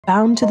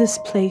Bound to this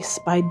place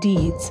by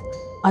deeds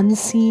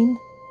unseen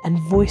and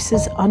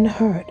voices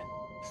unheard,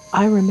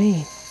 I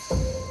remain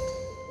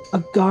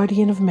a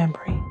guardian of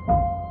memory,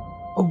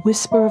 a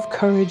whisper of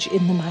courage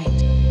in the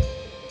night.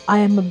 I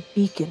am a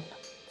beacon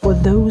for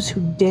those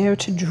who dare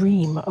to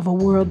dream of a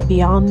world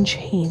beyond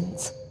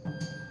chains.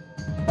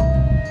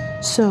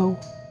 So,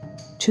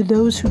 to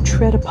those who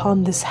tread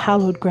upon this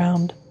hallowed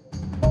ground,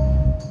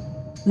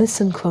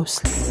 listen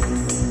closely.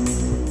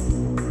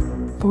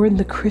 For in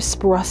the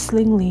crisp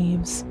rustling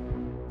leaves,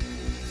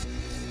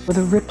 or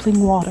the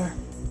rippling water,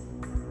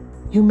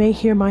 you may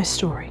hear my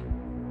story.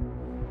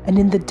 And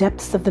in the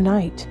depths of the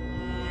night,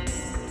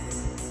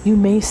 you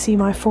may see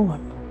my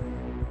form.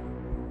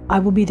 I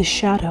will be the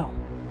shadow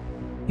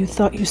you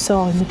thought you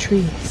saw in the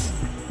trees,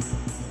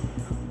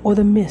 or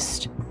the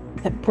mist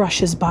that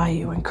brushes by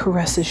you and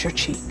caresses your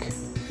cheek,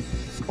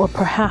 or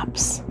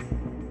perhaps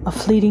a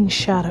fleeting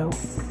shadow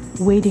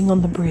waiting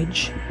on the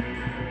bridge,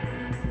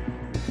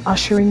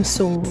 ushering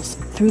souls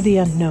through the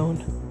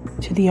unknown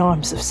to the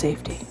arms of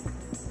safety.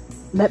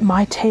 Let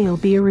my tale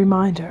be a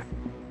reminder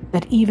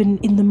that even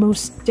in the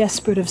most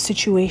desperate of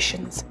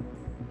situations,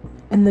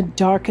 in the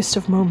darkest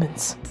of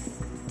moments,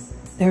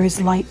 there is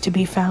light to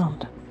be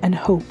found and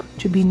hope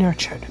to be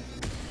nurtured.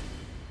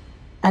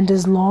 And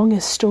as long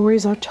as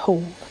stories are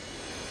told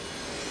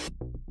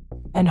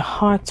and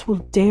hearts will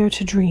dare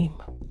to dream,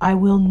 I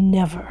will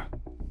never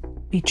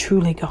be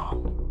truly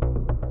gone.